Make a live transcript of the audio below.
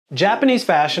Japanese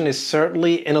fashion is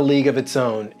certainly in a league of its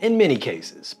own in many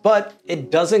cases, but it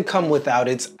doesn't come without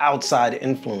its outside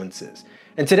influences.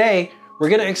 And today, we're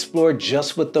gonna explore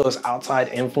just what those outside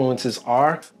influences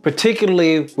are,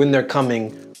 particularly when they're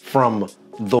coming from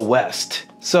the West.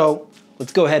 So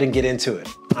let's go ahead and get into it.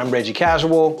 I'm Reggie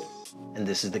Casual, and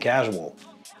this is The Casual.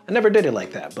 I never did it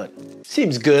like that, but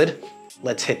seems good.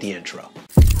 Let's hit the intro.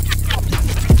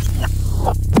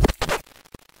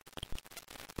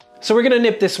 So we're gonna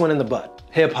nip this one in the bud,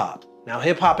 hip hop. Now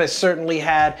hip hop has certainly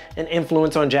had an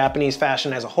influence on Japanese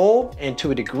fashion as a whole and to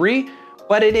a degree,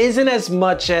 but it isn't as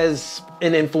much as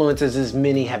an influence as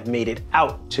many have made it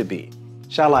out to be.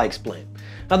 Shall I explain?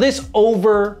 Now this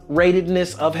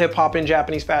overratedness of hip hop in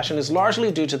Japanese fashion is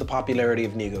largely due to the popularity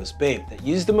of Nigo's Babe that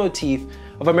used the motif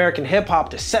of American hip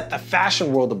hop to set the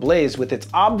fashion world ablaze with its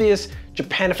obvious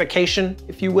Japanification,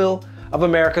 if you will, of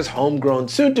America's homegrown,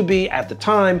 soon to be at the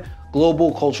time,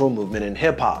 global cultural movement in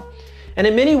hip hop. And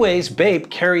in many ways, Bape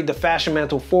carried the fashion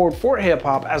mantle forward for hip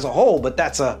hop as a whole, but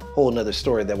that's a whole nother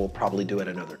story that we'll probably do at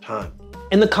another time.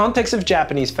 In the context of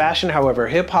Japanese fashion, however,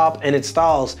 hip hop and its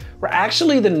styles were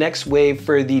actually the next wave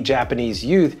for the Japanese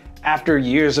youth after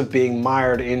years of being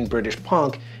mired in British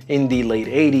punk in the late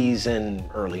 80s and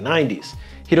early 90s.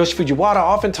 Hiroshi Fujiwara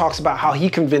often talks about how he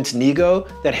convinced Nigo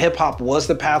that hip hop was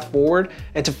the path forward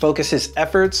and to focus his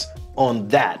efforts on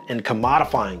that and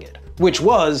commodifying it, which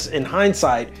was, in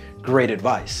hindsight, great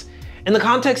advice. In the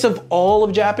context of all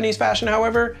of Japanese fashion,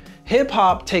 however, hip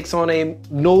hop takes on a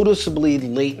noticeably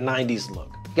late 90s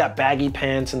look. You got baggy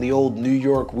pants and the old New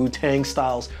York Wu-Tang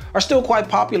styles are still quite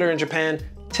popular in Japan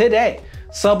today.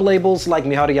 Sub-labels like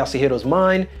Miharu Yasuhiro's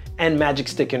Mine and Magic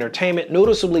Stick Entertainment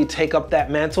noticeably take up that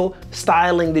mantle,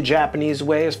 styling the Japanese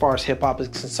way as far as hip hop is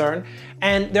concerned.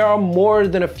 And there are more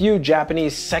than a few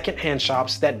Japanese secondhand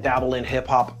shops that dabble in hip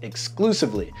hop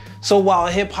exclusively. So while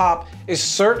hip hop is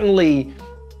certainly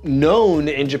known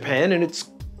in Japan and it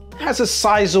has a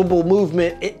sizable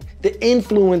movement, the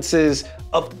influences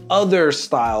of other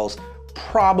styles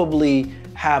probably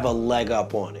have a leg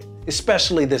up on it,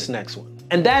 especially this next one.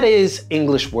 And that is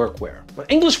English workwear.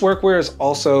 English workwear is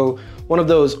also one of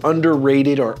those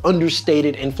underrated or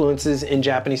understated influences in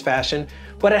Japanese fashion,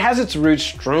 but it has its roots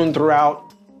strewn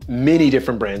throughout many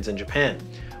different brands in Japan.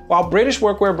 While British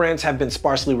workwear brands have been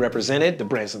sparsely represented, the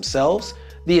brands themselves,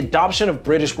 the adoption of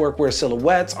British workwear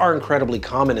silhouettes are incredibly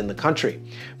common in the country.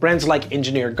 Brands like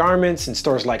Engineered Garments and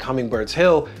stores like Hummingbird's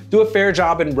Hill do a fair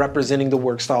job in representing the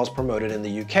work styles promoted in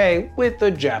the UK, with a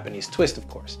Japanese twist of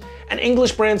course. And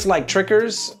English brands like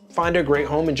Trickers find a great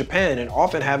home in Japan and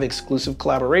often have exclusive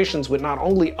collaborations with not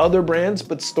only other brands,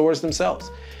 but stores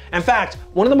themselves. In fact,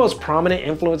 one of the most prominent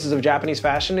influences of Japanese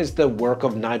fashion is the work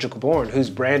of Nigel Caborn, whose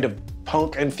brand of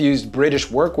punk-infused British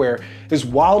workwear is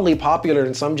wildly popular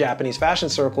in some Japanese fashion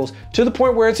circles to the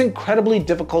point where it's incredibly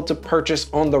difficult to purchase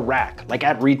on the rack, like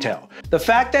at retail. The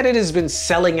fact that it has been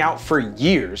selling out for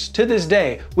years to this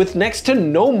day with next to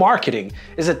no marketing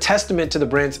is a testament to the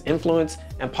brand's influence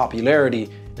and popularity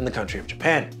in the country of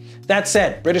Japan. That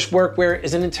said, British workwear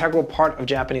is an integral part of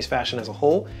Japanese fashion as a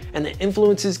whole, and the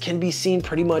influences can be seen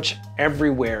pretty much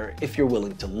everywhere if you're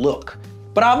willing to look.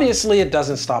 But obviously it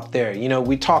doesn't stop there. You know,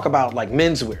 we talk about like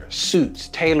menswear, suits,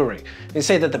 tailoring, and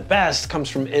say that the best comes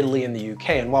from Italy and the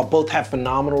UK, and while both have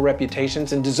phenomenal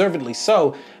reputations and deservedly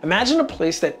so, imagine a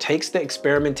place that takes the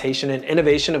experimentation and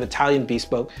innovation of Italian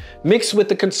bespoke, mixed with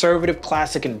the conservative,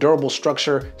 classic, and durable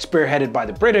structure spearheaded by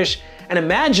the British, and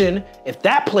imagine if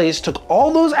that place took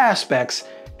all those aspects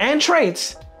and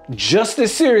traits just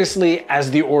as seriously as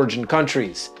the origin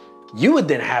countries. You would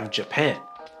then have Japan.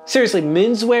 Seriously,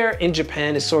 menswear in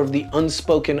Japan is sort of the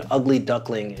unspoken ugly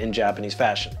duckling in Japanese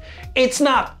fashion. It's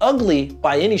not ugly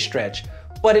by any stretch,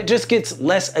 but it just gets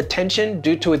less attention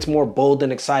due to its more bold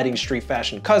and exciting street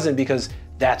fashion cousin, because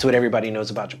that's what everybody knows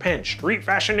about Japan, street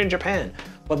fashion in Japan.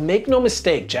 But make no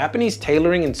mistake, Japanese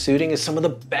tailoring and suiting is some of the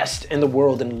best in the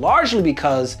world, and largely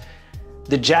because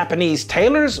the Japanese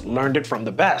tailors learned it from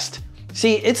the best.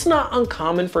 See, it's not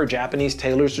uncommon for Japanese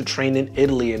tailors to train in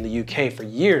Italy and the UK for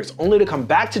years, only to come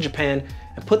back to Japan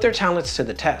and put their talents to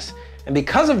the test. And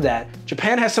because of that,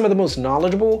 Japan has some of the most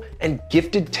knowledgeable and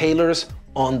gifted tailors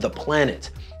on the planet.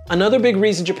 Another big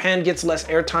reason Japan gets less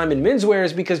airtime in menswear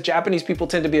is because Japanese people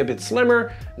tend to be a bit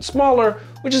slimmer and smaller,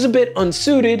 which is a bit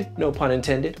unsuited, no pun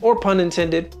intended, or pun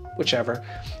intended, whichever.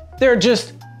 They're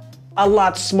just a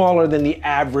lot smaller than the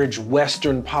average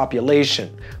Western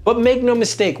population. But make no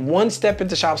mistake, one step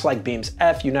into shops like Beam's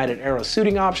F, United Arrow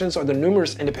Suiting Options, or the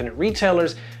numerous independent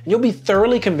retailers, and you'll be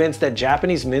thoroughly convinced that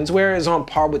Japanese menswear is on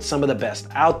par with some of the best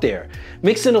out there.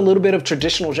 Mix in a little bit of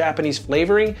traditional Japanese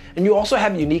flavoring, and you also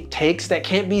have unique takes that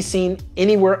can't be seen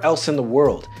anywhere else in the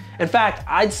world. In fact,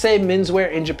 I'd say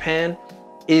menswear in Japan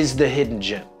is the hidden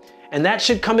gem. And that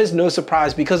should come as no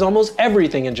surprise because almost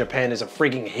everything in Japan is a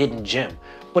freaking hidden gem,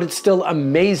 but it's still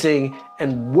amazing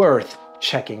and worth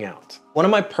checking out. One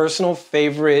of my personal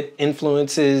favorite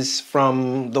influences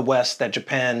from the West that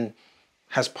Japan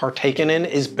has partaken in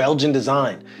is Belgian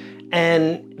design.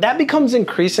 And that becomes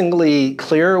increasingly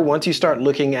clear once you start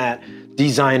looking at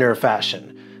designer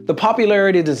fashion. The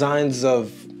popularity of designs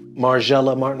of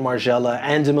Margiela, Martin Margiela,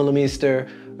 Ann Demeulemeester,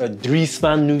 Dries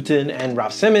Van Noten, and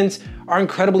Raf Simons are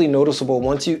incredibly noticeable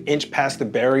once you inch past the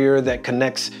barrier that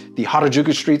connects the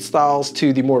Harajuku street styles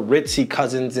to the more ritzy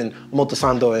cousins in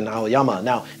Omotesando and Aoyama.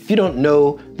 Now, if you don't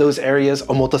know those areas,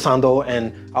 Omotesando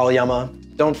and Aoyama,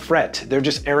 don't fret. They're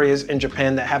just areas in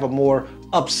Japan that have a more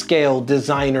upscale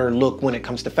designer look when it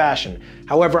comes to fashion.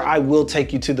 However, I will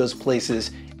take you to those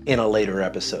places in a later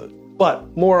episode.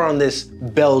 But more on this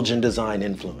Belgian design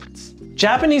influence.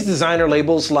 Japanese designer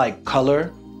labels like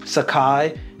Color,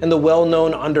 Sakai, and the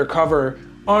well-known Undercover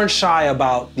aren't shy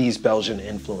about these Belgian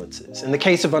influences. In the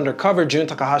case of Undercover, Jun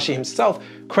Takahashi himself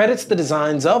credits the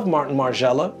designs of Martin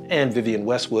Margiela and Vivienne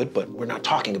Westwood, but we're not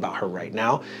talking about her right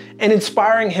now, and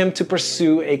inspiring him to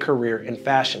pursue a career in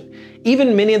fashion.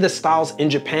 Even many of the styles in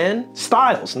Japan,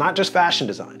 styles, not just fashion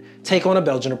design, take on a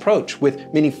Belgian approach with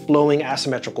many flowing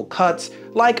asymmetrical cuts,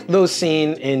 like those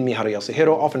seen in Miharu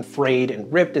Yasuhiro, often frayed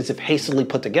and ripped as if hastily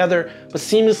put together, but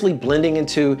seamlessly blending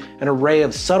into an array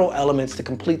of subtle elements to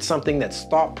complete something that's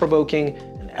thought-provoking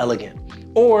and elegant.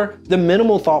 Or the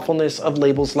minimal thoughtfulness of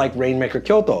labels like Rainmaker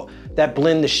Kyoto that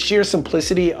blend the sheer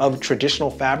simplicity of traditional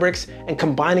fabrics and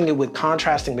combining it with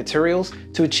contrasting materials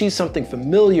to achieve something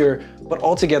familiar but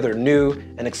altogether new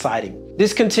and exciting.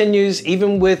 This continues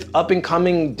even with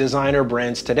up-and-coming designer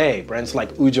brands today, brands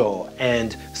like Ujo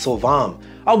and Sovam,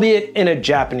 albeit in a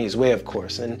Japanese way, of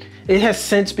course, and it has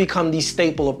since become the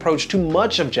staple approach to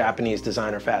much of Japanese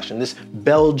designer fashion, this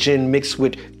Belgian mixed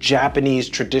with Japanese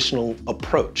traditional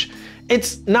approach.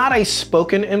 It's not a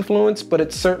spoken influence, but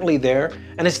it's certainly there,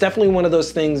 and it's definitely one of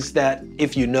those things that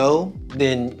if you know,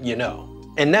 then you know.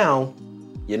 And now,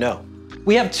 you know.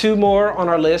 We have two more on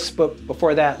our list, but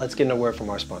before that, let's get in a word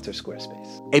from our sponsor,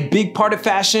 Squarespace. A big part of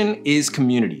fashion is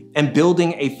community, and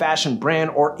building a fashion brand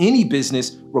or any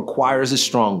business requires a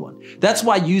strong one. That's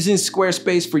why using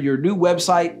Squarespace for your new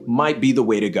website might be the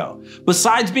way to go.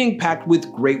 Besides being packed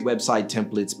with great website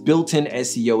templates, built-in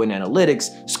SEO and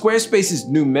analytics, Squarespace's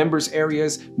new members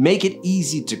areas make it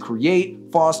easy to create,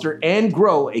 foster, and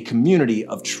grow a community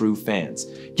of true fans.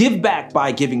 Give back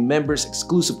by giving members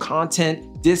exclusive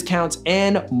content, discounts,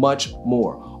 and much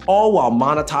more, all while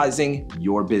monetizing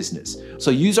your business. So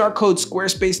use our code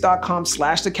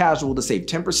squarespace.com/thecasual to save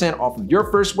 10% off of your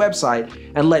first website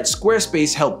and let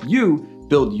Squarespace help you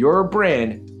build your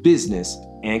brand, business,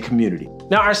 and community.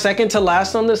 Now, our second to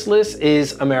last on this list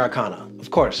is Americana.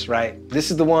 Of course, right? This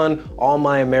is the one all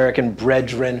my American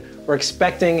brethren were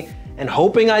expecting and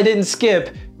hoping I didn't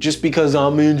skip just because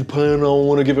I'm in Japan, I don't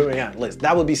want to give it a list.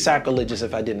 That would be sacrilegious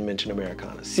if I didn't mention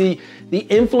Americana. See, the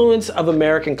influence of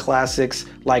American classics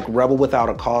like Rebel Without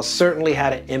a Cause certainly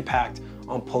had an impact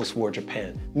on post-war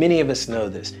Japan. Many of us know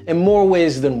this in more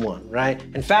ways than one, right?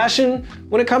 And fashion,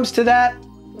 when it comes to that,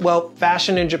 well,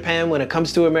 fashion in Japan, when it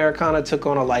comes to Americana, took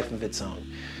on a life of its own.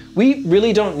 We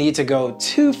really don't need to go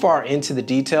too far into the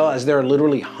detail as there are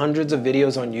literally hundreds of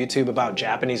videos on YouTube about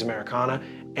Japanese Americana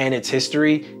and its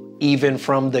history, even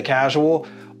from THECASUAL.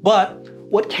 But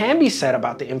what can be said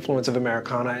about the influence of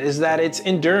Americana is that it's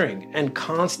enduring and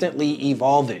constantly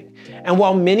evolving. And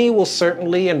while many will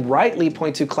certainly and rightly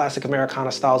point to classic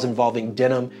Americana styles involving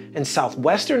denim and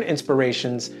Southwestern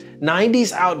inspirations,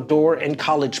 90s outdoor and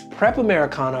college prep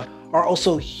Americana are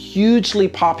also hugely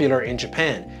popular in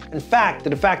Japan. In fact, the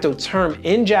de facto term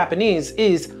in Japanese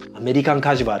is American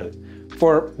Casual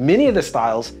for many of the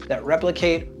styles that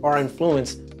replicate or are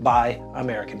influenced by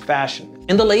American fashion.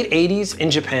 In the late 80s in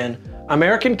Japan,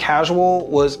 American casual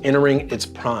was entering its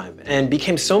prime and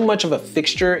became so much of a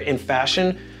fixture in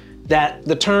fashion that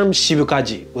the term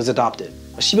shibukaji was adopted.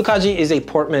 Shibukaji is a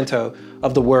portmanteau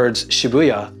of the words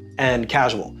Shibuya and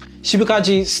casual.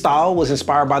 Shibukaji style was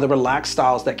inspired by the relaxed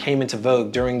styles that came into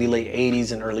vogue during the late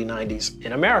 80s and early 90s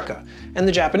in America, and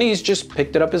the Japanese just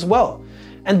picked it up as well.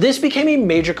 And this became a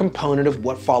major component of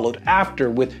what followed after,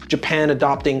 with Japan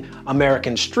adopting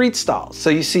American street styles.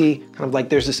 So you see, kind of like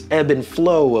there's this ebb and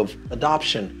flow of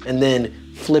adoption and then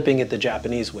flipping it the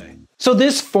Japanese way. So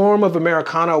this form of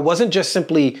Americana wasn't just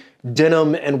simply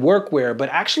denim and workwear, but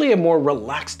actually a more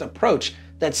relaxed approach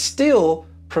that still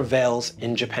prevails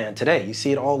in Japan today. You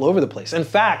see it all over the place. In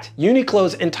fact,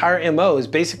 Uniqlo's entire MO is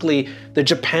basically the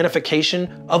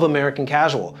Japanification of American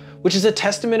casual, which is a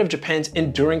testament of Japan's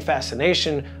enduring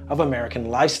fascination of American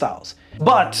lifestyles.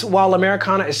 But while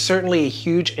Americana is certainly a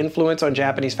huge influence on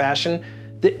Japanese fashion,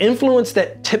 the influence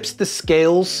that tips the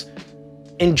scales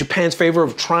in Japan's favor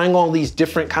of trying all these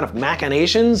different kind of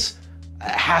machinations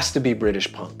has to be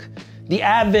British punk. The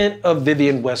advent of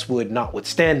Vivienne Westwood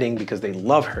notwithstanding, because they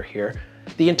love her here,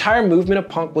 the entire movement of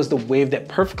punk was the wave that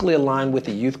perfectly aligned with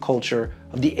the youth culture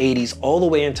of the 80s all the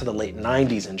way into the late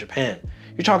 90s in Japan.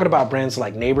 You're talking about brands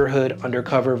like Neighborhood,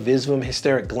 Undercover, Visvum,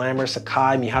 Hysteric Glamour,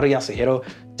 Sakai, Miharu Yasuhiro,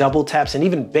 Double Taps, and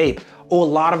even Bape owe a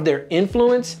lot of their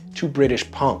influence to British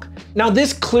punk. Now,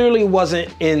 this clearly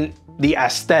wasn't in the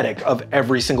aesthetic of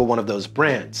every single one of those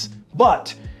brands,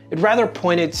 but it rather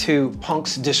pointed to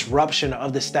punk's disruption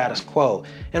of the status quo,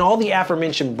 and all the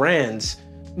aforementioned brands,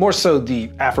 more so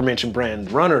the aforementioned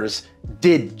brand runners,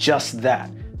 did just that.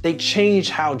 They changed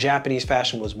how Japanese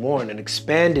fashion was worn and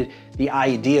expanded the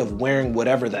idea of wearing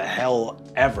whatever the hell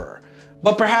ever.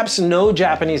 But perhaps no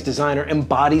Japanese designer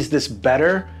embodies this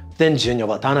better than Junya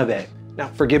Watanabe. Now,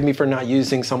 forgive me for not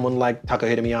using someone like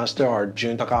Takahiro Miyashita or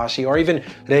Jun Takahashi or even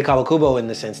Rei Kawakubo in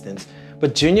this instance,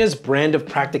 but Junya's brand of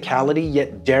practicality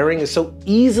yet daring is so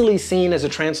easily seen as a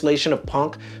translation of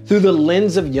punk through the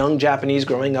lens of young Japanese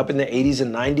growing up in the 80s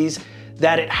and 90s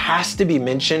that it has to be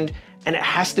mentioned and it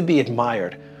has to be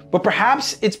admired. But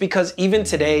perhaps it's because even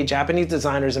today, Japanese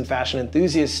designers and fashion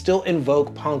enthusiasts still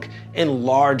invoke punk in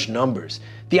large numbers.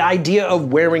 The idea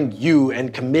of wearing you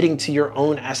and committing to your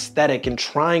own aesthetic and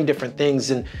trying different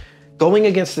things and going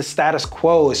against the status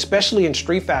quo, especially in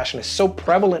street fashion, is so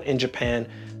prevalent in Japan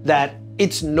that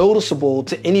it's noticeable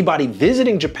to anybody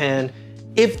visiting Japan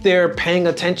if they're paying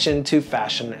attention to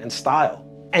fashion and style.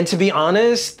 And to be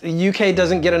honest, the UK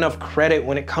doesn't get enough credit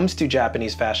when it comes to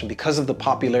Japanese fashion because of the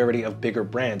popularity of bigger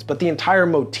brands. But the entire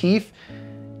motif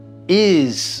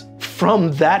is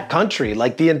from that country.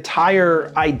 Like, the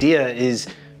entire idea is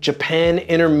Japan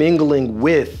intermingling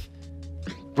with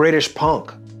British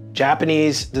punk,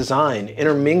 Japanese design,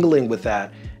 intermingling with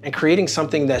that and creating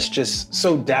something that's just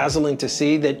so dazzling to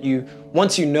see that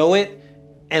once you know it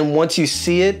and once you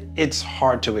see it, it's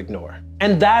hard to ignore.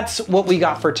 And that's what we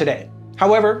got for today.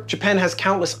 However, Japan has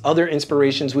countless other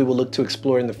inspirations we will look to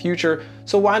explore in the future,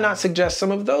 so why not suggest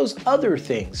some of those other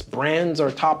things, brands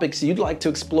or topics you'd like to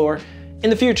explore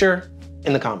in the future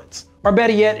in the comments. Or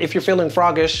better yet, if you're feeling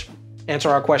froggish, answer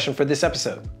our question for this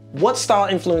episode. What style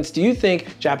influence do you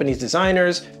think Japanese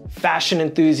designers, fashion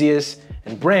enthusiasts,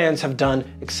 and brands have done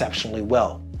exceptionally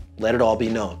well? Let it all be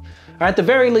known. Or at the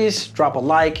very least, drop a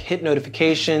like, hit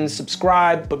notifications,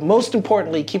 subscribe, but most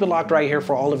importantly, keep it locked right here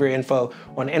for all of your info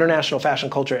on international fashion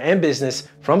culture and business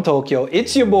from Tokyo.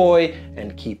 It's your boy,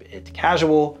 and keep it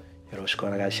casual.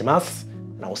 Yoroshiku onegai shimasu.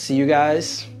 And I will see you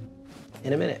guys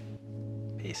in a minute.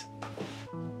 Peace.